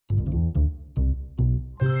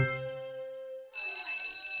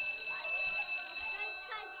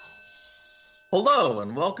Hello,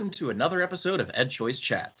 and welcome to another episode of EdChoice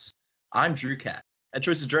Chats. I'm Drew Catt,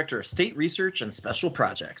 EdChoice's Director of State Research and Special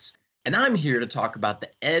Projects, and I'm here to talk about the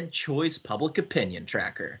EdChoice Public Opinion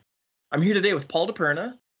Tracker. I'm here today with Paul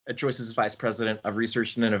DePerna, EdChoice's Vice President of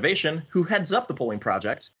Research and Innovation, who heads up the polling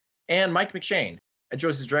project, and Mike McShane,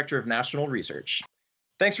 EdChoice's Director of National Research.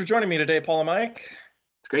 Thanks for joining me today, Paul and Mike.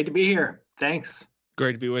 It's great to be here. Thanks.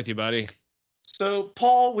 Great to be with you, buddy. So,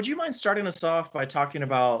 Paul, would you mind starting us off by talking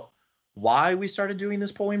about why we started doing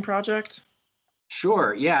this polling project?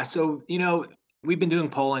 Sure. Yeah. So, we've been doing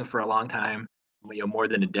polling for a long time, more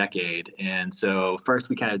than a decade. And so first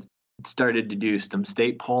we kind of started to do some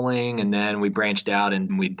state polling, and then we branched out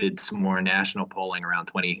and we did some more national polling around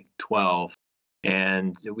 2012.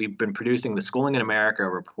 And we've been producing the Schooling in America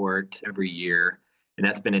report every year. And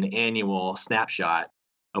that's been an annual snapshot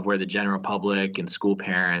of where the general public and school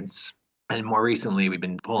parents, and more recently, we've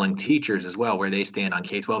been polling teachers as well, where they stand on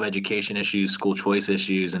K-12 education issues, school choice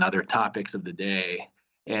issues, and other topics of the day.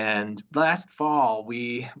 And last fall,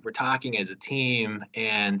 we were talking as a team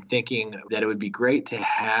and thinking that it would be great to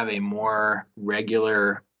have a more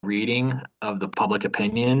regular reading of the public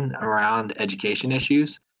opinion around education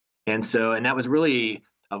issues. And that was really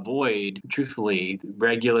a void, truthfully,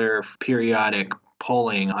 regular periodic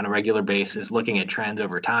polling on a regular basis, looking at trends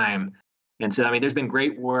over time. And so, there's been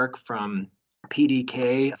great work from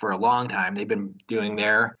PDK for a long time. They've been doing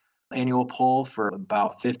their annual poll for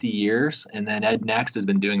about 50 years. And then EdNext has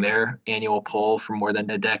been doing their annual poll for more than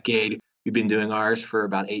a decade. We've been doing ours for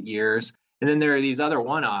about 8 years. And then there are these other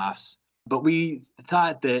one-offs. But we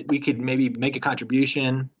thought that we could maybe make a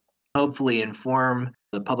contribution, hopefully inform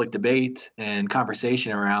the public debate and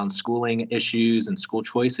conversation around schooling issues and school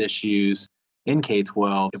choice issues in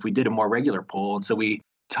K-12 if we did a more regular poll. And so we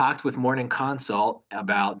talked with Morning Consult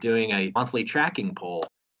about doing a monthly tracking poll.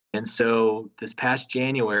 And so this past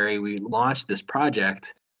January, we launched this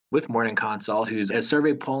project with Morning Consult, who's a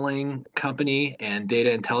survey polling company and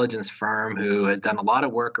data intelligence firm who has done a lot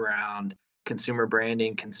of work around consumer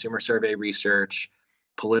branding, consumer survey research,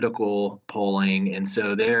 political polling. And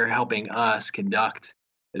so they're helping us conduct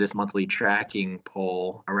this monthly tracking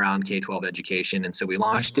poll around K-12 education. And so we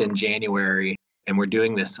launched in January, and we're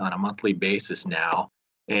doing this on a monthly basis now.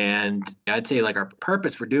 And I'd say our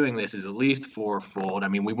purpose for doing this is at least fourfold.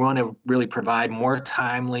 We want to really provide more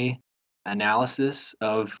timely analysis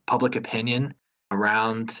of public opinion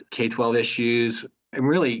around K-12 issues, and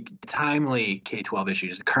really timely K-12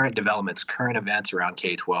 issues, current developments, current events around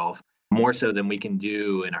K-12, more so than we can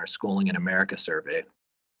do in our Schooling in America survey.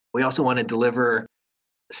 We also want to deliver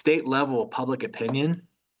state-level public opinion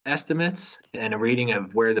estimates and a reading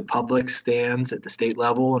of where the public stands at the state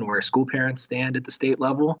level and where school parents stand at the state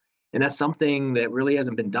level. And that's something that really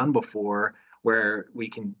hasn't been done before, where we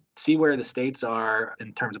can see where the states are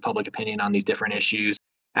in terms of public opinion on these different issues,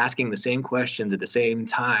 asking the same questions at the same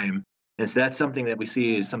time. And so that's something that we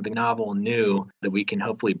see as something novel and new that we can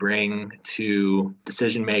hopefully bring to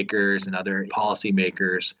decision makers and other policy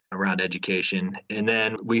makers around education. And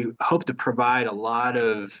then we hope to provide a lot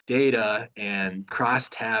of data and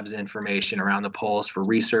crosstabs information around the polls for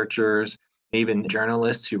researchers, even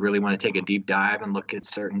journalists who really want to take a deep dive and look at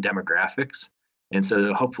certain demographics. And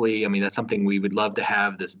so hopefully, that's something we would love to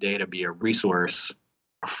have this data be a resource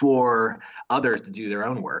for others to do their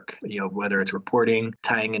own work, whether it's reporting,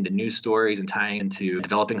 tying into news stories and tying into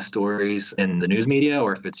developing stories in the news media,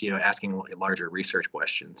 or if it's, asking larger research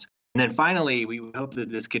questions. And then finally, we hope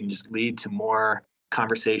that this can just lead to more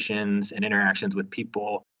conversations and interactions with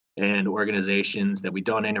people and organizations that we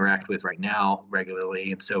don't interact with right now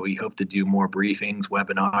regularly. And so we hope to do more briefings,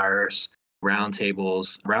 webinars,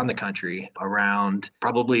 roundtables around the country, around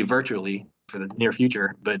probably virtually for the near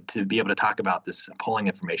future, but to be able to talk about this polling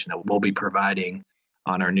information that we'll be providing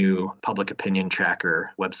on our new public opinion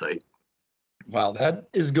tracker website. Wow, that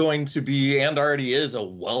is going to be, and already is, a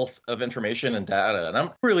wealth of information and data. And I'm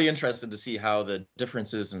really interested to see how the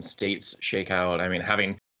differences in states shake out.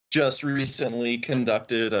 Having just recently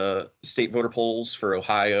conducted state voter polls for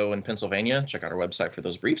Ohio and Pennsylvania, check out our website for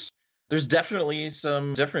those briefs. There's definitely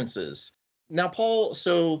some differences. Now, Paul,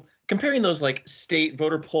 so comparing those state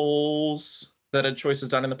voter polls that EdChoice has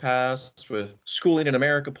done in the past with Schooling in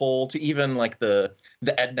America poll to even the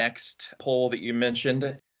EdNext poll that you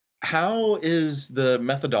mentioned, how is the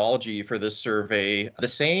methodology for this survey the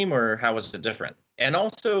same, or how is it different? And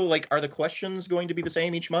also, are the questions going to be the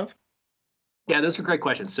same each month? Yeah, those are great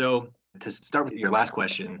questions. So to start with your last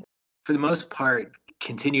question, for the most part,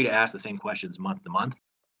 continue to ask the same questions month to month.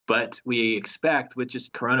 But we expect with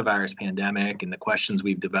just coronavirus pandemic and the questions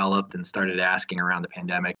we've developed and started asking around the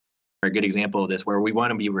pandemic are a good example of this, where we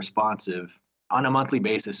want to be responsive on a monthly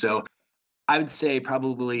basis. So I would say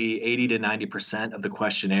probably 80 to 90% of the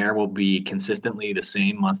questionnaire will be consistently the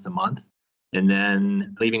same month to month, and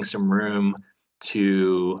then leaving some room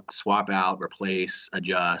to swap out, replace,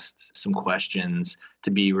 adjust some questions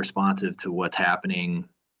to be responsive to what's happening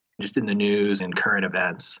just in the news and current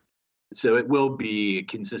events. So it will be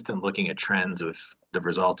consistent looking at trends with the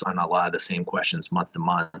results on a lot of the same questions month to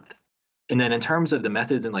month. And then in terms of the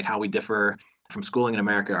methods and like how we differ from Schooling in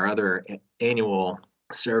America, our other annual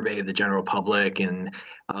survey of the general public and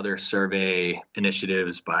other survey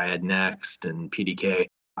initiatives by EdNext and PDK,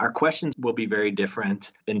 our questions will be very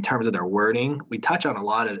different in terms of their wording. We touch on a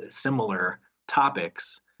lot of similar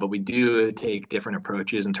topics, but we do take different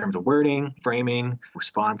approaches in terms of wording, framing,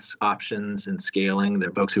 response options, and scaling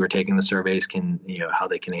that folks who are taking the surveys can, how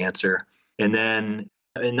they can answer. And then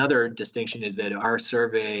another distinction is that our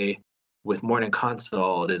survey with Morning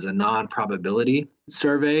Consult is a non-probability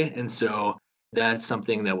survey. And so that's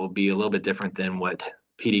something that will be a little bit different than what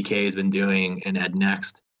PDK has been doing in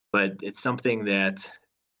EdNext. But it's something that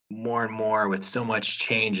more and more, with so much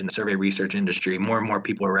change in the survey research industry, more and more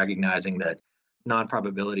people are recognizing that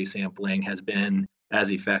non-probability sampling has been as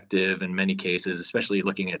effective in many cases, especially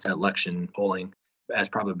looking at election polling, as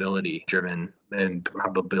probability-driven and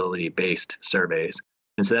probability-based surveys.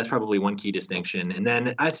 And so that's probably one key distinction. And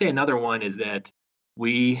then I'd say another one is that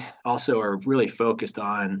we also are really focused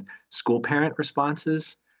on school parent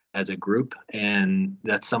responses as a group. And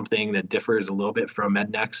that's something that differs a little bit from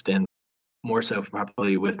EdNext and more so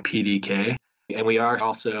probably with PDK. And we are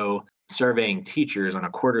also surveying teachers on a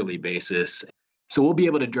quarterly basis. So we'll be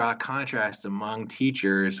able to draw contrasts among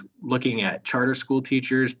teachers, looking at charter school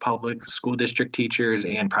teachers, public school district teachers,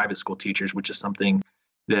 and private school teachers, which is something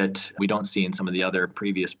that we don't see in some of the other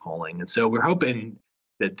previous polling. And so we're hoping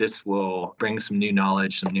that this will bring some new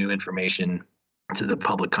knowledge, some new information to the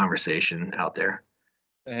public conversation out there.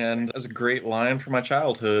 And that's a great line from my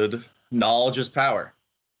childhood, knowledge is power.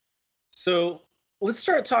 So let's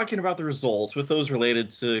start talking about the results with those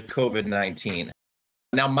related to COVID-19.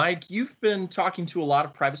 Now, Mike, you've been talking to a lot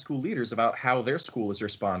of private school leaders about how their school is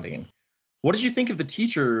responding. What did you think of the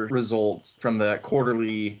teacher results from the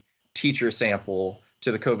quarterly teacher sample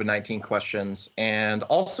to the COVID-19 questions, and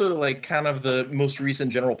also like kind of the most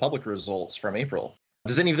recent general public results from April?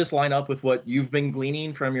 Does any of this line up with what you've been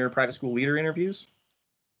gleaning from your private school leader interviews?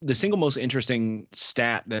 The single most interesting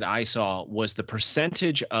stat that I saw was the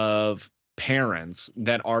percentage of parents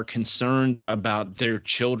that are concerned about their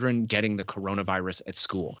children getting the coronavirus at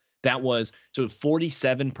school. That was, so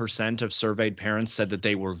 47% of surveyed parents said that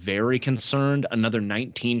they were very concerned. Another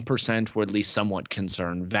 19% were at least somewhat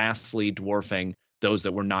concerned, vastly dwarfing those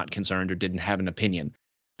that were not concerned or didn't have an opinion.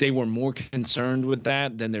 They were more concerned with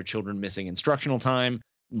that than their children missing instructional time,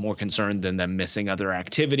 more concerned than them missing other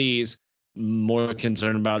activities, more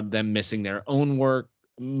concerned about them missing their own work,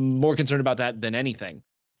 more concerned about that than anything.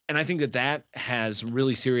 And I think that that has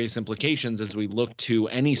really serious implications as we look to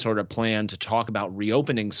any sort of plan to talk about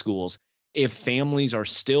reopening schools. If families are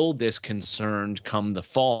still this concerned come the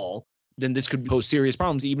fall, then this could pose serious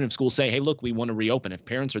problems, even if schools say, hey, look, we want to reopen. If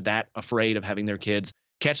parents are that afraid of having their kids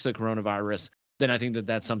catch the coronavirus, then I think that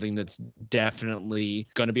that's something that's definitely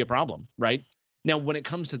going to be a problem, right? Now, when it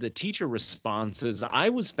comes to the teacher responses, I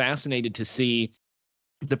was fascinated to see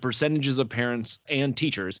the percentages of parents and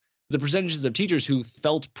teachers, the percentages of teachers who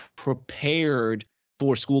felt prepared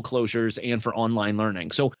for school closures and for online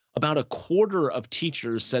learning. So about a quarter of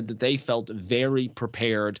teachers said that they felt very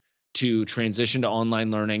prepared to transition to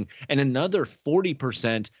online learning, and another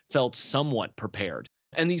 40% felt somewhat prepared.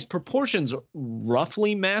 And these proportions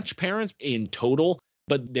roughly match parents in total,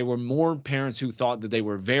 but there were more parents who thought that they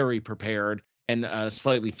were very prepared and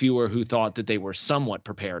slightly fewer who thought that they were somewhat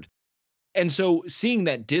prepared. And so seeing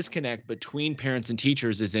that disconnect between parents and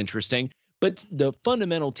teachers is interesting, but the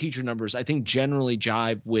fundamental teacher numbers, I think, generally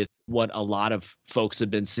jive with what a lot of folks have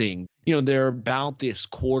been seeing. You know, there are about this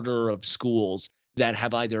quarter of schools that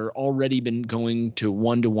have either already been going to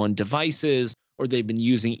one-to-one devices, or they've been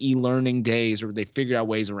using e-learning days, or they figured out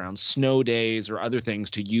ways around snow days or other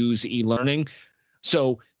things to use e-learning.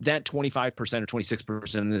 So that 25% or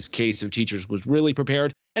 26% in this case of teachers was really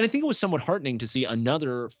prepared. And I think it was somewhat heartening to see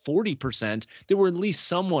another 40% that were at least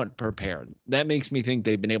somewhat prepared. That makes me think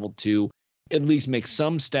they've been able to at least make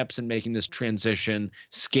some steps in making this transition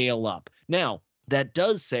scale up. Now, that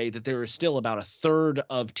does say that there is still about a third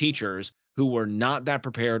of teachers who were not that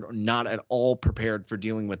prepared or not at all prepared for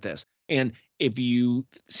dealing with this. And if you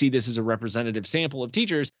see this as a representative sample of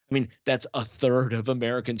teachers, I mean, that's a third of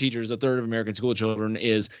American teachers, a third of American school children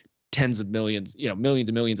is tens of millions, millions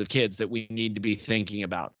and millions of kids that we need to be thinking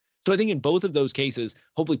about. So I think in both of those cases,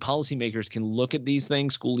 hopefully policymakers can look at these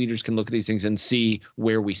things, school leaders can look at these things and see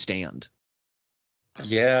where we stand.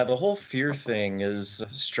 Yeah, the whole fear thing is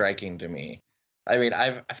striking to me. I mean,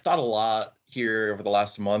 I've thought a lot here over the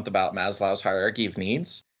last month about Maslow's hierarchy of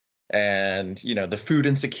needs, and the food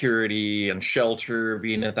insecurity and shelter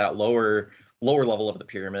being at that lower level of the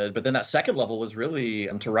pyramid. But then that second level was really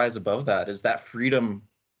to rise above that is that freedom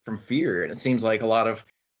from fear. And it seems like a lot of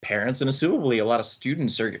parents and assumably a lot of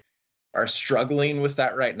students are struggling with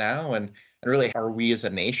that right now. And really, are we as a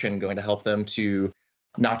nation going to help them to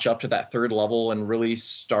notch up to that third level and really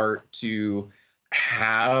start to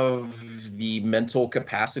have the mental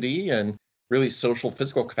capacity and really social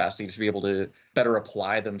physical capacity to be able to better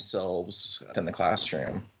apply themselves in the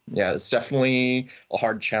classroom? Yeah, it's definitely a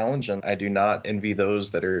hard challenge, and I do not envy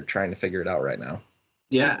those that are trying to figure it out right now.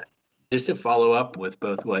 Yeah. Just to follow up with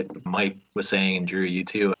both what Mike was saying and Drew, you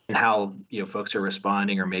too, and how folks are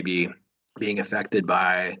responding or maybe being affected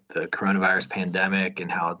by the coronavirus pandemic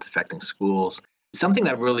and how it's affecting schools. Something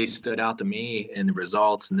that really stood out to me in the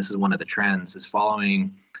results, and this is one of the trends, is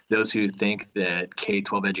following those who think that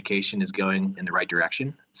K-12 education is going in the right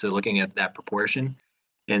direction. So looking at that proportion.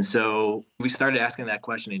 And so we started asking that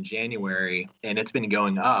question in January, and it's been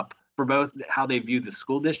going up for both how they view the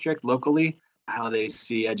school district locally, how they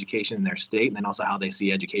see education in their state, and then also how they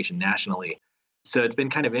see education nationally. So it's been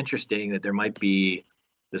kind of interesting that there might be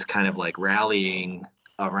this kind of like rallying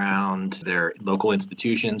around their local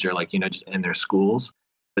institutions or just in their schools.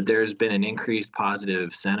 But there's been an increased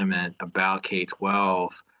positive sentiment about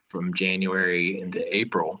K-12 from January into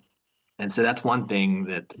April. And so that's one thing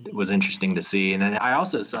that was interesting to see. And then I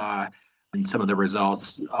also saw in some of the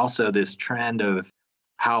results also this trend of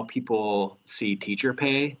how people see teacher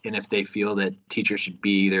pay and if they feel that teachers should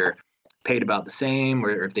be either paid about the same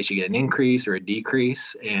or if they should get an increase or a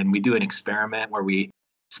decrease. And we do an experiment where we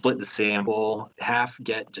split the sample, half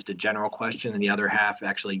get just a general question and the other half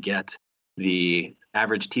actually get the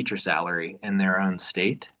average teacher salary in their own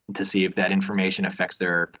state to see if that information affects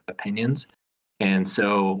their opinions. And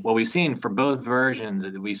so what we've seen for both versions,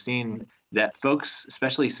 we've seen that folks,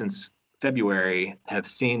 especially since February, have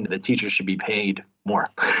seen that teachers should be paid more.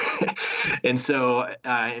 And so,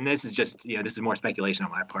 and this is just, this is more speculation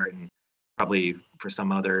on my part and probably for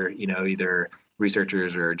some other, either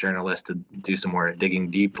researchers or journalists to do some more digging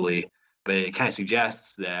deeply. But it kind of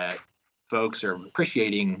suggests that folks are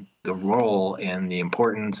appreciating the role and the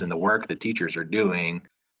importance and the work that teachers are doing.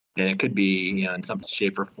 And it could be, in some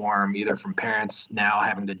shape or form, either from parents now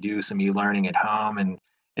having to do some e-learning at home and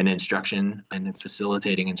instruction and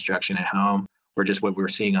facilitating instruction at home, or just what we're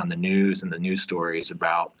seeing on the news and the news stories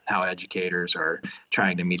about how educators are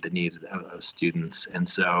trying to meet the needs of students. And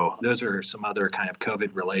so those are some other kind of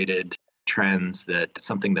COVID-related trends that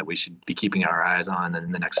something that we should be keeping our eyes on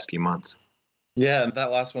in the next few months. Yeah, and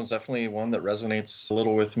that last one's definitely one that resonates a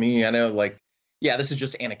little with me. I know, this is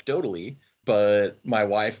just anecdotally, but my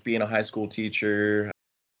wife being a high school teacher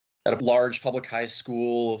at a large public high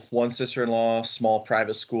school, one sister-in-law, small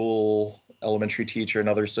private school, elementary teacher,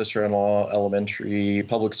 another sister-in-law, elementary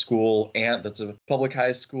public school, aunt that's a public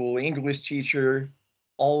high school English teacher.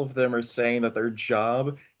 All of them are saying that their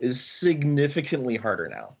job is significantly harder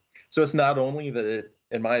now. So it's not only that,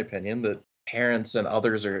 in my opinion, that parents and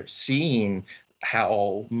others are seeing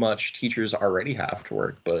how much teachers already have to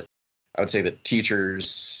work, but I would say that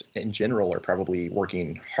teachers in general are probably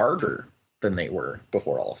working harder than they were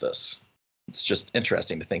before all of this. It's just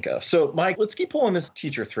interesting to think of. So, Mike, let's keep pulling this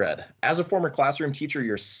teacher thread. As a former classroom teacher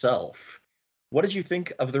yourself, what did you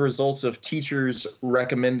think of the results of teachers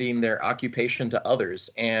recommending their occupation to others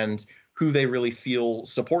and who they really feel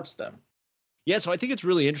supports them? Yeah, so I think it's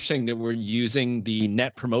really interesting that we're using the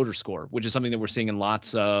Net Promoter Score, which is something that we're seeing in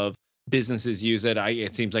lots of businesses use it.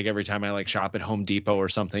 It seems like every time I shop at Home Depot or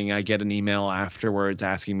something, I get an email afterwards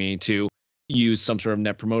asking me to use some sort of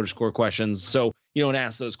Net Promoter Score questions. So, and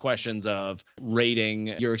ask those questions of rating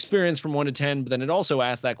your experience from 1 to 10, but then it also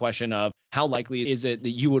asks that question of how likely is it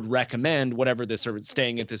that you would recommend whatever this or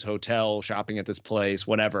staying at this hotel, shopping at this place,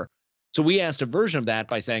 whatever. So we asked a version of that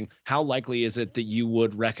by saying, how likely is it that you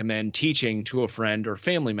would recommend teaching to a friend or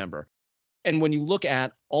family member? And when you look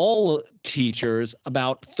at all teachers,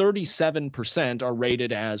 about 37% are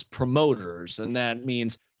rated as promoters. And that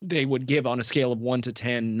means they would give on a scale of 1 to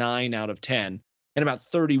 10, 9 out of 10. And about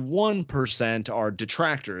 31% are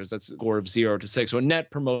detractors. That's a score of 0 to 6. So a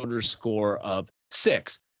net promoter score of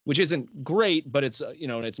 6, which isn't great, but it's,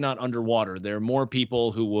 it's not underwater. There are more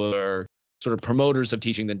people who were sort of promoters of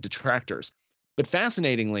teaching than detractors. But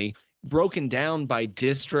fascinatingly, broken down by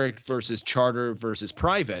district versus charter versus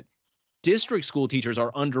private, district school teachers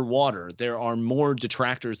are underwater. There are more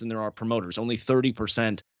detractors than there are promoters. Only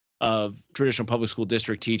 30% of traditional public school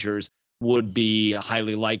district teachers would be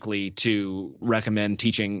highly likely to recommend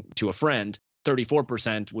teaching to a friend.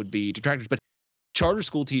 34% would be detractors. But charter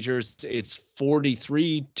school teachers, it's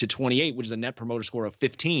 43 to 28, which is a net promoter score of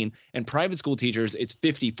 15. And private school teachers, it's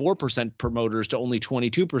 54% promoters to only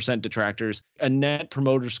 22% detractors, a net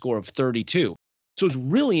promoter score of 32. So it's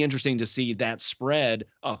really interesting to see that spread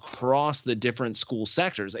across the different school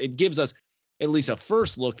sectors. It gives us at least a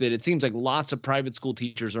first look that it seems like lots of private school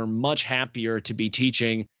teachers are much happier to be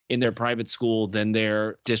teaching in their private school than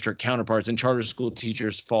their district counterparts, and charter school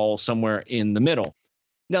teachers fall somewhere in the middle.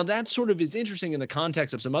 Now, that sort of is interesting in the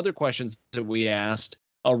context of some other questions that we asked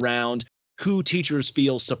around who teachers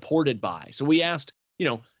feel supported by. So we asked,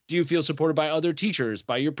 do you feel supported by other teachers,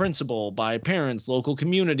 by your principal, by parents, local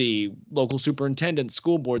community, local superintendent,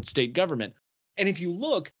 school board, state government? And if you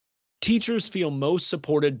look, teachers feel most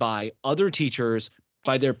supported by other teachers,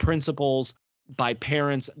 by their principals, by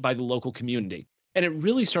parents, by the local community. And it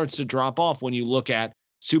really starts to drop off when you look at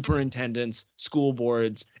superintendents, school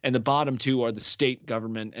boards, and the bottom two are the state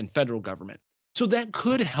government and federal government. So that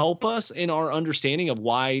could help us in our understanding of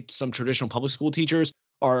why some traditional public school teachers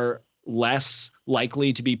are less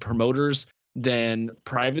likely to be promoters than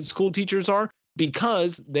private school teachers are,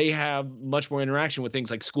 because they have much more interaction with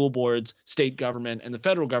things like school boards, state government, and the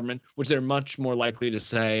federal government, which they're much more likely to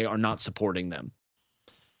say are not supporting them.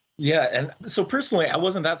 Yeah, and so personally, I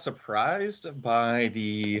wasn't that surprised by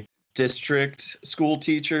the district school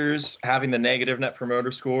teachers having the negative net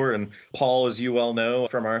promoter score. And Paul, as you well know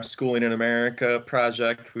from our Schooling in America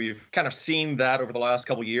project, we've kind of seen that over the last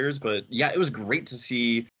couple of years. But yeah, it was great to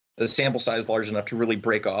see the sample size large enough to really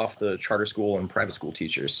break off the charter school and private school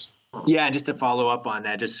teachers. Yeah, and just to follow up on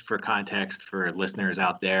that, just for context for listeners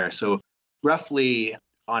out there. So roughly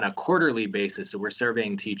on a quarterly basis, so we're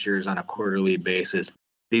surveying teachers on a quarterly basis.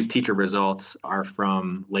 These teacher results are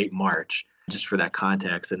from late March, just for that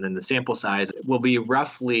context. And then the sample size will be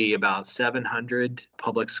roughly about 700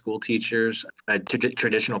 public school teachers,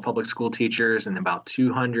 traditional public school teachers, and about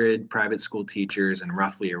 200 private school teachers, and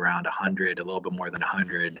roughly around 100, a little bit more than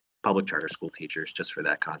 100 public charter school teachers, just for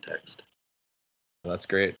that context. That's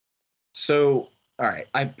great. So, all right,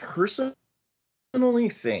 I personally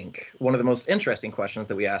think one of the most interesting questions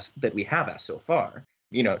that we have asked so far,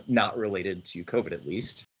 not related to COVID at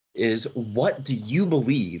least, is what do you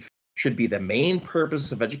believe should be the main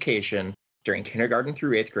purpose of education during kindergarten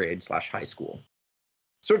through 8th grade / high school?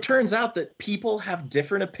 So it turns out that people have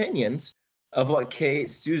different opinions of what K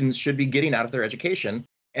students should be getting out of their education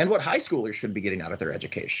and what high schoolers should be getting out of their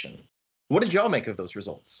education. What did y'all make of those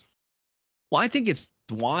results? Well, I think it's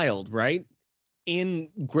wild, right? In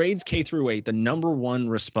grades K through 8, the number one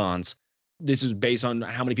response, this is based on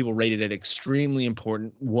how many people rated it extremely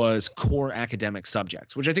important, was core academic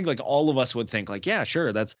subjects, which I think like all of us would think like, yeah,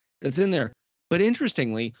 sure, that's in there. But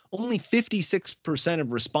interestingly, only 56%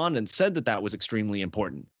 of respondents said that was extremely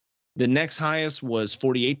important. The next highest was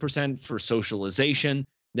 48% for socialization.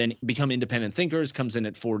 Then become independent thinkers comes in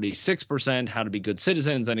at 46%, how to be good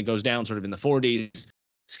citizens, and it goes down sort of in the 40s,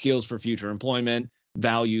 skills for future employment,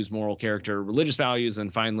 values, moral character, religious values,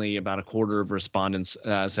 and finally about a quarter of respondents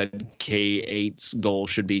said K-8's goal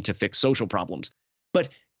should be to fix social problems. But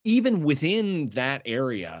even within that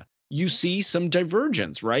area, you see some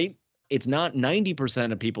divergence, right? It's not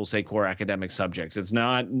 90% of people say core academic subjects. It's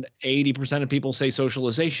not 80% of people say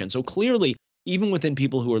socialization. So clearly, even within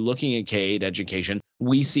people who are looking at K-8 education,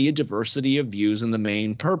 we see a diversity of views in the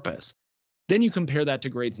main purpose. Then you compare that to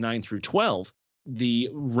grades 9 through 12. The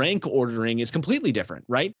rank ordering is completely different,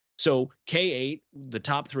 right? So K-8, the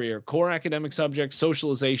top three are core academic subjects,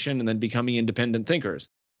 socialization, and then becoming independent thinkers.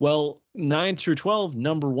 Well, 9 through 12,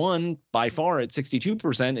 number one by far at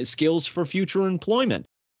 62% is skills for future employment.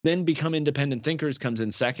 Then become independent thinkers comes in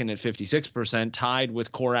second at 56%, tied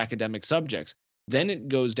with core academic subjects. Then it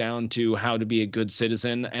goes down to how to be a good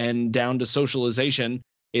citizen, and down to socialization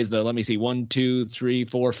is the, let me see, 1, 2, 3,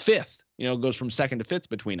 4, fifth. It goes from second to fifth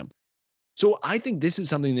between them. So I think this is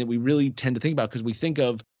something that we really tend to think about because we think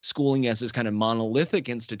of schooling as this kind of monolithic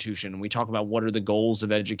institution. We talk about what are the goals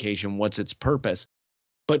of education, what's its purpose.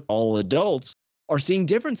 But all adults are seeing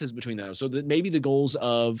differences between those, so that maybe the goals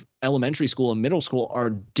of elementary school and middle school are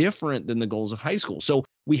different than the goals of high school. So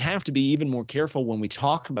we have to be even more careful when we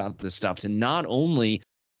talk about this stuff to not only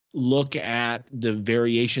look at the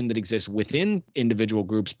variation that exists within individual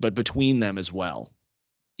groups, but between them as well.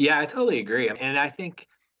 Yeah, I totally agree. And I think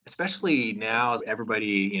especially now as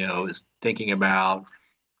everybody, is thinking about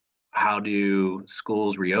how do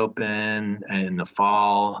schools reopen in the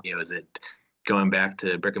fall? Is it going back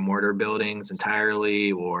to brick and mortar buildings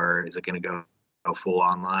entirely, or is it going to go full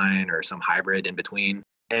online or some hybrid in between?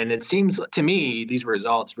 And it seems to me these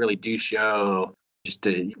results really do show, just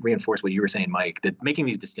to reinforce what you were saying, Mike, that making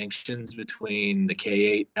these distinctions between the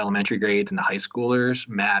K-8 elementary grades and the high schoolers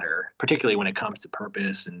matter, particularly when it comes to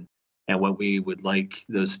purpose and what we would like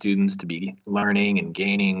those students to be learning and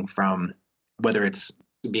gaining from, whether it's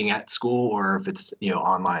being at school or if it's,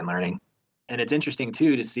 online learning. And it's interesting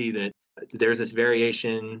too to see that there's this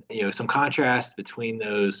variation, some contrast between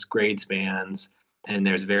those grade spans, and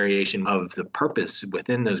there's variation of the purpose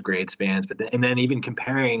within those grade spans. And then even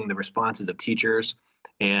comparing the responses of teachers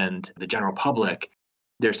and the general public,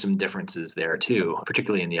 there's some differences there too.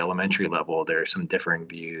 Particularly in the elementary level, there are some differing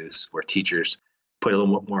views where teachers put a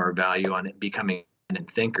little more value on it becoming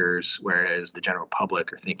thinkers, whereas the general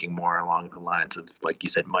public are thinking more along the lines of, like you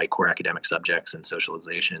said, Mike, core academic subjects and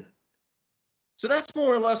socialization. So that's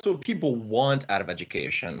more or less what people want out of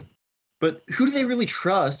education. But who do they really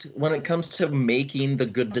trust when it comes to making the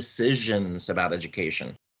good decisions about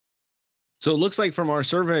education? So it looks like from our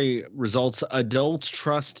survey results, adults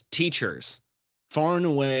trust teachers. Far and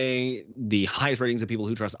away, the highest ratings of people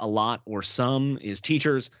who trust a lot or some is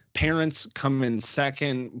teachers. Parents come in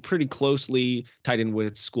second, pretty closely tied in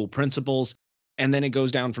with school principals. And then it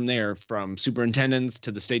goes down from there, from superintendents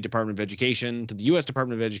to the State Department of Education to the U.S.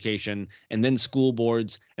 Department of Education, and then school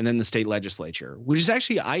boards, and then the state legislature, which is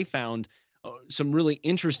actually, I found some really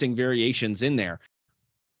interesting variations in there.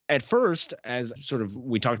 At first, as sort of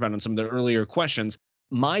we talked about in some of the earlier questions,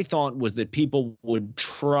 my thought was that people would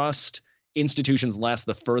trust institutions less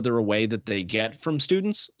the further away that they get from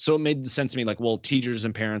students. So it made sense to me, like, well, teachers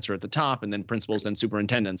and parents are at the top, and then principals and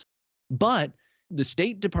superintendents. But the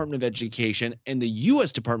State Department of Education and the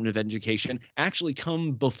U.S. Department of Education actually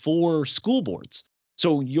come before school boards.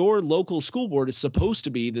 So your local school board is supposed to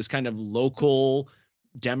be this kind of local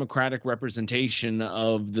democratic representation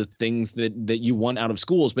of the things that you want out of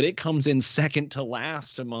schools, but it comes in second to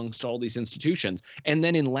last amongst all these institutions. And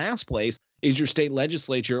then in last place is your state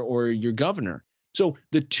legislature or your governor. So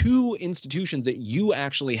the two institutions that you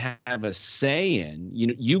actually have a say in,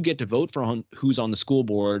 you get to vote for who's on the school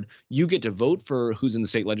board, you get to vote for who's in the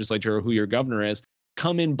state legislature or who your governor is,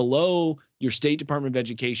 come in below your State Department of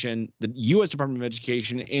Education, the U.S. Department of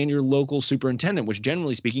Education, and your local superintendent, which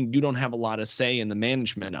generally speaking, you don't have a lot of say in the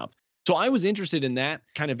management of. So I was interested in that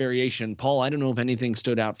kind of variation. Paul, I don't know if anything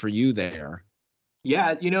stood out for you there.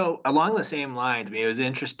 Yeah, along the same lines, it was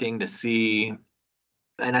interesting to see,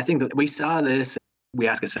 and I think that we saw this, we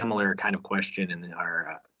asked a similar kind of question in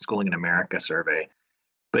our Schooling in America survey,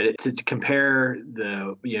 but to compare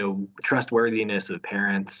the, trustworthiness of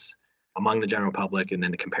parents among the general public, and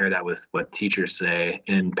then to compare that with what teachers say,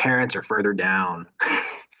 and parents are further down.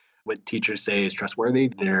 What teachers say is trustworthy,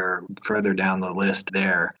 they're further down the list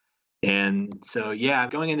there. And so,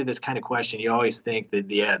 going into this kind of question, you always think that,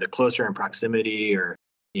 the closer in proximity or,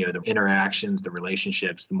 the interactions, the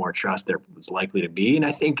relationships, the more trust there is likely to be. And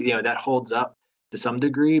I think, that holds up to some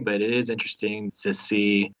degree, but it is interesting to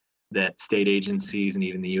see that state agencies and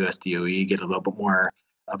even the US DOE get a little bit more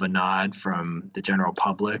of a nod from the general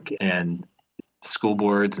public, and school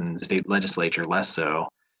boards and the state legislature less so.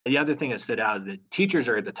 The other thing that stood out is that teachers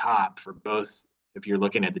are at the top for both, if you're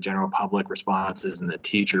looking at the general public responses and the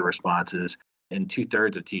teacher responses, and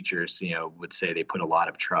 2/3 of teachers, would say they put a lot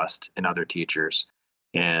of trust in other teachers.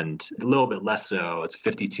 And a little bit less so, it's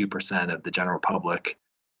 52% of the general public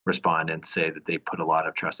respondents say that they put a lot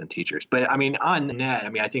of trust in teachers. But on net,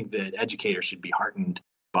 I think that educators should be heartened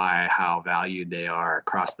by how valued they are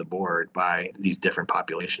across the board by these different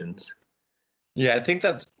populations. Yeah, I think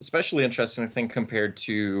that's especially interesting, I think, compared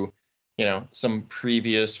to, some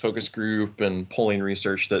previous focus group and polling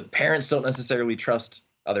research, that parents don't necessarily trust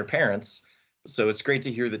other parents. So it's great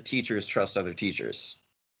to hear that teachers trust other teachers.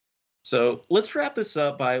 So let's wrap this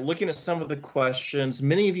up by looking at some of the questions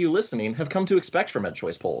many of you listening have come to expect from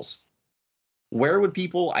EdChoice polls. Where would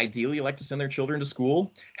people ideally like to send their children to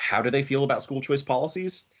school? How do they feel about school choice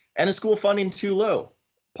policies? And is school funding too low?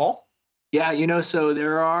 Paul? Yeah, so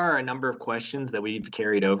there are a number of questions that we've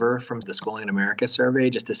carried over from the Schooling in America survey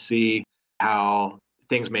just to see how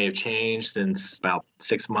things may have changed since about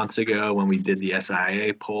 6 months ago when we did the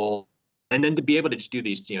SIA poll. And then to be able to just do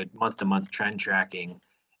these, month-to-month trend tracking.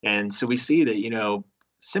 And so we see that,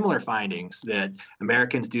 similar findings, that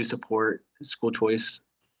Americans do support school choice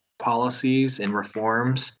policies and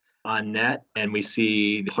reforms on net. And we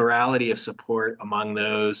see the plurality of support among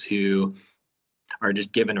those who are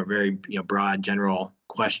just given a very broad general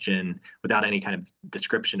question without any kind of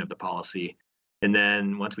description of the policy. And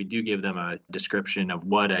then once we do give them a description of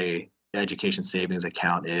what a education savings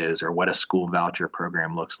account is, or what a school voucher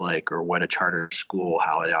program looks like, or what a charter school,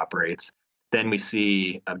 how it operates, then we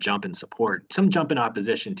see a jump in support, some jump in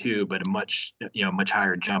opposition too, but a much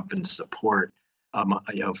higher jump in support,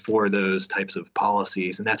 for those types of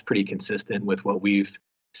policies. And that's pretty consistent with what we've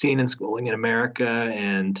seen in schooling in America.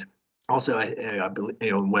 And also, I believe,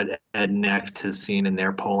 what EdNext has seen in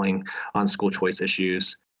their polling on school choice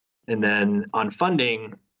issues. And then on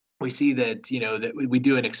funding, we see that, that we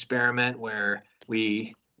do an experiment where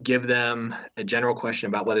we give them a general question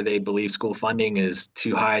about whether they believe school funding is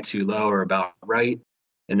too high, too low, or about right.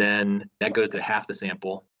 And then that goes to half the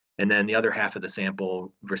sample. And then the other half of the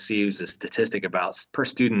sample receives a statistic about per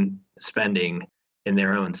student spending in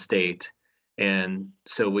their own state. And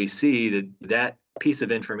so we see that piece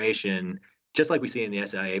of information, just like we see in the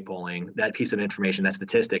SIA polling, that piece of information, that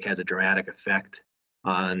statistic has a dramatic effect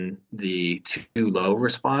on the too low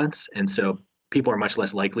response. And so people are much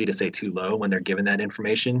less likely to say too low when they're given that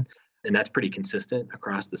information. And that's pretty consistent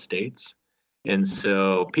across the states. And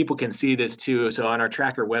so people can see this too. So on our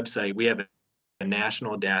tracker website, we have a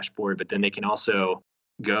national dashboard, but then they can also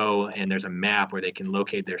go and there's a map where they can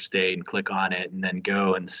locate their state and click on it and then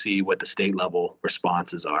go and see what the state level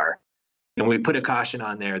responses are. And we put a caution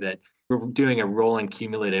on there that we're doing a rolling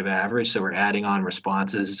cumulative average. So we're adding on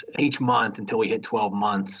responses each month until we hit 12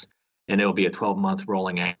 months, and it'll be a 12-month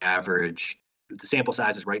rolling average. The sample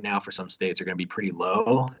sizes right now for some states are going to be pretty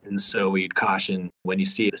low. And so we'd caution when you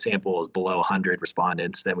see the sample is below 100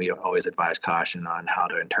 respondents, then we always advise caution on how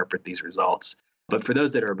to interpret these results. But for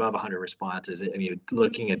those that are above 100 responses,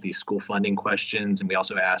 looking at these school funding questions, and we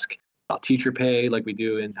also ask about teacher pay like we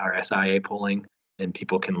do in our SIA polling, and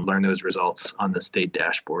people can learn those results on the state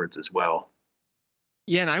dashboards as well.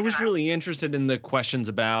 Yeah, and I was really interested in the questions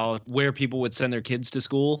about where people would send their kids to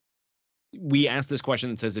school. We asked this question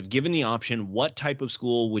that says, if given the option, what type of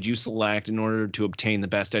school would you select in order to obtain the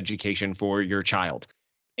best education for your child?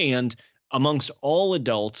 And amongst all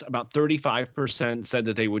adults, about 35% said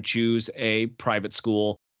that they would choose a private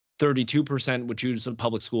school, 32% would choose a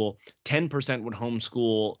public school, 10% would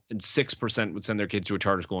homeschool, and 6% would send their kids to a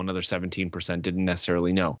charter school. Another 17% didn't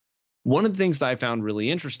necessarily know. One of the things that I found really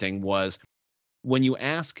interesting was when you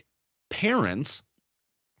ask parents,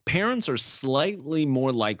 parents are slightly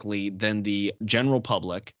more likely than the general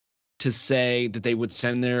public to say that they would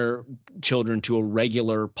send their children to a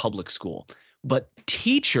regular public school. But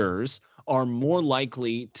teachers are more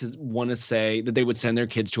likely to want to say that they would send their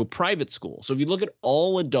kids to a private school. So if you look at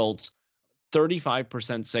all adults,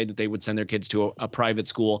 35% say that they would send their kids to a private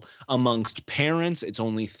school. Amongst parents, it's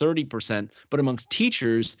only 30%, but amongst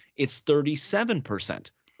teachers, it's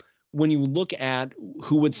 37%. When you look at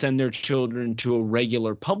who would send their children to a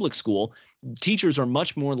regular public school, teachers are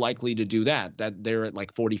much more likely to do that they're at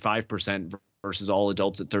like 45% versus all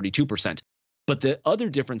adults at 32%. But the other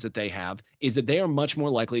difference that they have is that they are much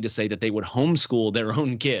more likely to say that they would homeschool their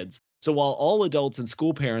own kids. So while all adults and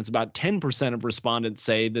school parents, about 10% of respondents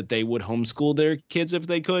say that they would homeschool their kids if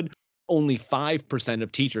they could, only 5%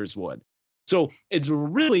 of teachers would. So it's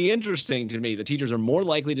really interesting to me that teachers are more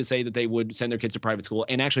likely to say that they would send their kids to private school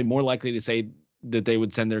and actually more likely to say that they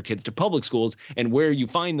would send their kids to public schools. And where you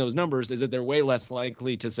find those numbers is that they're way less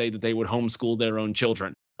likely to say that they would homeschool their own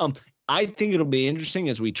children. I think it'll be interesting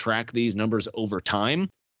as we track these numbers over time,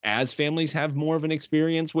 as families have more of an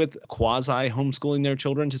experience with quasi homeschooling their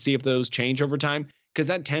children, to see if those change over time, because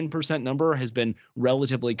that 10% number has been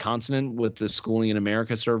relatively constant with the Schooling in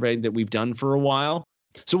America survey that we've done for a while.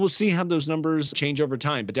 So we'll see how those numbers change over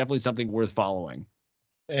time, but definitely something worth following.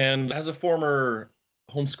 And as a former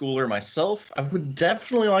homeschooler myself, I would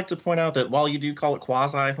definitely like to point out that while you do call it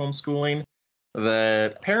quasi homeschooling,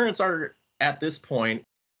 that parents are at this point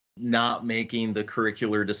not making the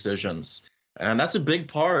curricular decisions. And that's a big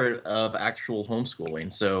part of actual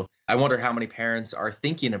homeschooling. So I wonder how many parents are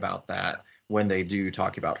thinking about that when they do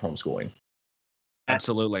talk about homeschooling.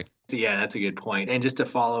 Absolutely. Yeah, that's a good point. And just to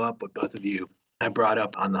follow up what both of you have brought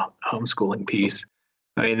up on the homeschooling piece,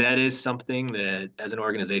 I mean, that is something that as an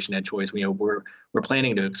organization at Choice, we're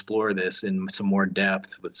planning to explore this in some more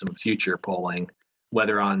depth with some future polling,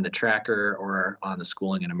 whether on the tracker or on the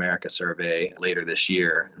Schooling in America survey later this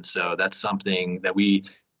year. And so that's something that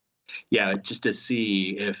just to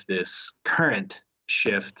see if this current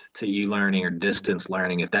shift to e-learning or distance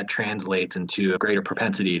learning, if that translates into a greater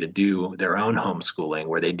propensity to do their own homeschooling,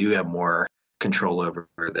 where they do have more control over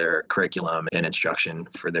their curriculum and instruction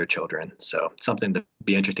for their children. So something to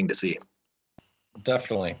be interesting to see.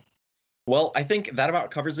 Definitely. Well, I think that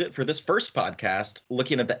about covers it for this first podcast,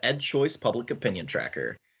 looking at the EdChoice Public Opinion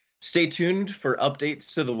Tracker. Stay tuned for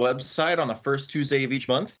updates to the website on the first Tuesday of each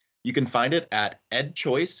month. You can find it at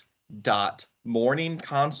edchoice.org.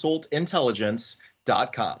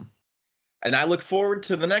 www.morningconsultintelligence.com. And I look forward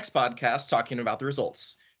to the next podcast talking about the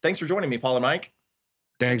results. Thanks for joining me, Paul and Mike.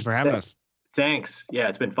 Thanks for having us. Thanks. Yeah,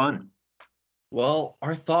 it's been fun. Well,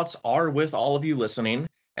 our thoughts are with all of you listening,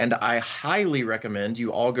 and I highly recommend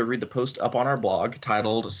you all go read the post up on our blog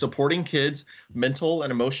titled Supporting Kids' Mental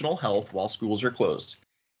and Emotional Health While Schools Are Closed.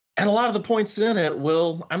 And a lot of the points in it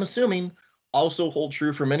will, I'm assuming, also hold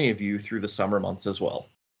true for many of you through the summer months as well.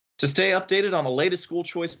 To stay updated on the latest school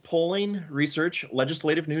choice polling, research,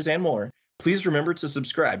 legislative news, and more, please remember to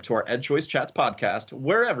subscribe to our EdChoice Chats podcast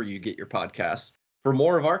wherever you get your podcasts for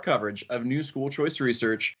more of our coverage of new school choice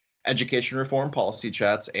research, education reform policy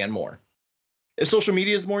chats, and more. If social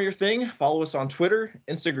media is more your thing, follow us on Twitter,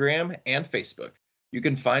 Instagram, and Facebook. You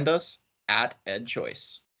can find us at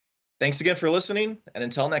EdChoice. Thanks again for listening, and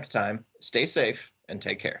until next time, stay safe and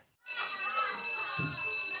take care.